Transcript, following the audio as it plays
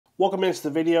Welcome into the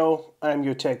video. I'm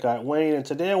your tech guy Wayne, and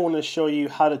today I want to show you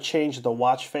how to change the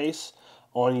watch face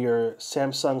on your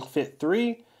Samsung Fit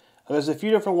 3. There's a few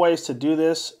different ways to do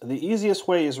this. The easiest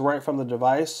way is right from the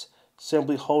device.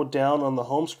 Simply hold down on the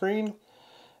home screen.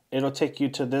 It'll take you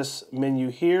to this menu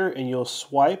here, and you'll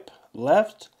swipe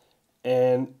left,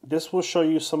 and this will show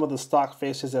you some of the stock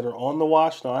faces that are on the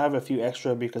watch. Now I have a few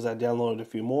extra because I downloaded a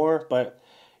few more, but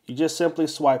you just simply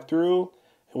swipe through,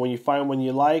 and when you find one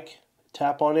you like,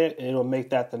 tap on it and it'll make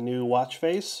that the new watch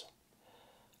face.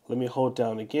 Let me hold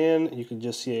down again. You can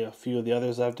just see a few of the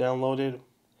others I've downloaded.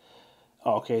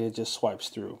 Okay, it just swipes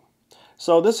through.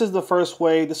 So this is the first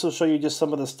way. This will show you just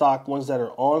some of the stock ones that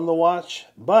are on the watch.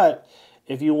 But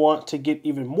if you want to get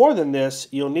even more than this,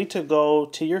 you'll need to go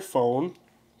to your phone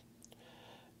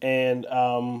and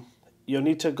you'll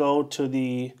need to go to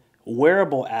the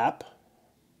wearable app.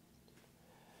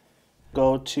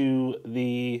 Go to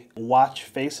the watch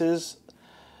faces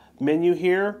menu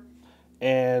here,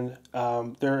 and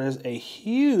there is a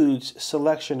huge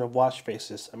selection of watch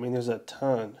faces. I mean, there's a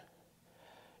ton.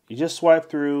 You just swipe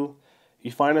through,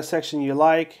 you find a section you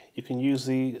like, you can use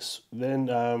these, then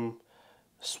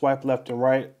swipe left and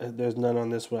right. There's none on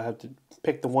this one. I have to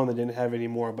pick the one that didn't have any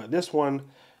more, but this one,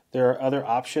 there are other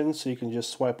options, so you can just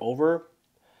swipe over,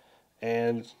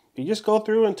 and you just go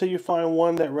through until you find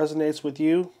one that resonates with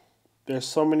you. There's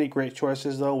so many great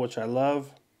choices though, which I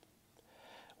love.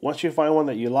 Once you find one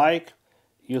that you like,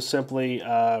 you'll simply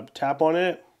tap on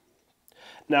it.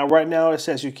 Now right now it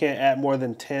says you can't add more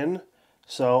than 10.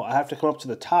 So I have to come up to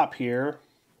the top here.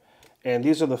 And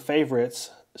these are the favorites.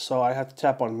 So I have to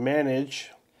tap on manage.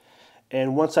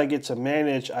 And once I get to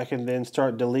manage, I can then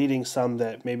start deleting some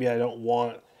that maybe I don't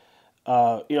want.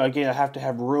 Again, I have to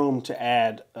have room to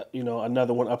add,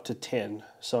 another one up to 10.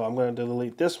 So I'm going to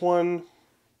delete this one.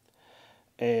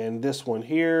 And this one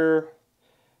here,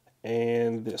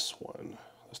 and this one.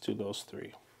 Let's do those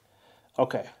three.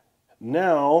 Okay,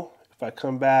 now if I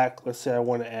come back, let's say I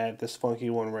want to add this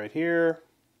funky one right here.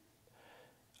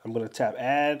 I'm going to tap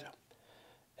add,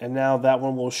 and now that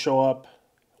one will show up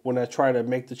when I try to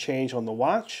make the change on the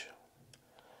watch.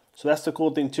 So that's the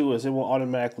cool thing too, is it will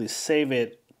automatically save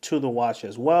it to the watch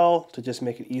as well to just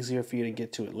make it easier for you to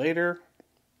get to it later.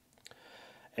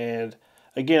 And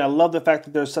again, I love the fact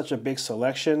that there's such a big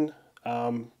selection.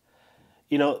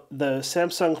 The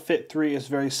Samsung Fit 3 is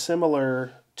very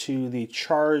similar to the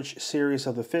Charge series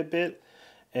of the Fitbit,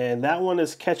 and that one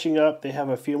is catching up. They have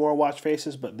a few more watch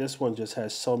faces, but this one just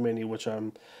has so many,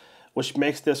 which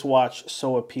makes this watch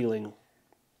so appealing.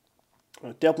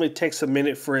 It definitely takes a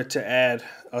minute for it to add.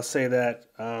 I'll say that.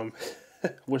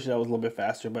 Wish that was a little bit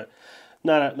faster, but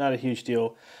not a huge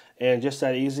deal. And just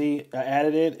that easy, I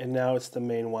added it, and now it's the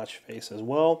main watch face as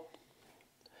well.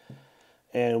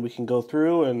 And we can go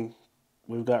through, and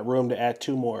we've got room to add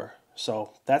 2 more.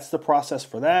 So that's the process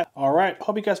for that. All right,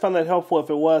 hope you guys found that helpful. If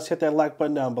it was, hit that like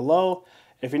button down below.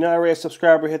 If you're not already a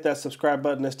subscriber, hit that subscribe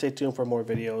button and stay tuned for more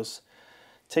videos.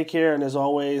 Take care, and as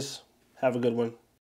always, have a good one.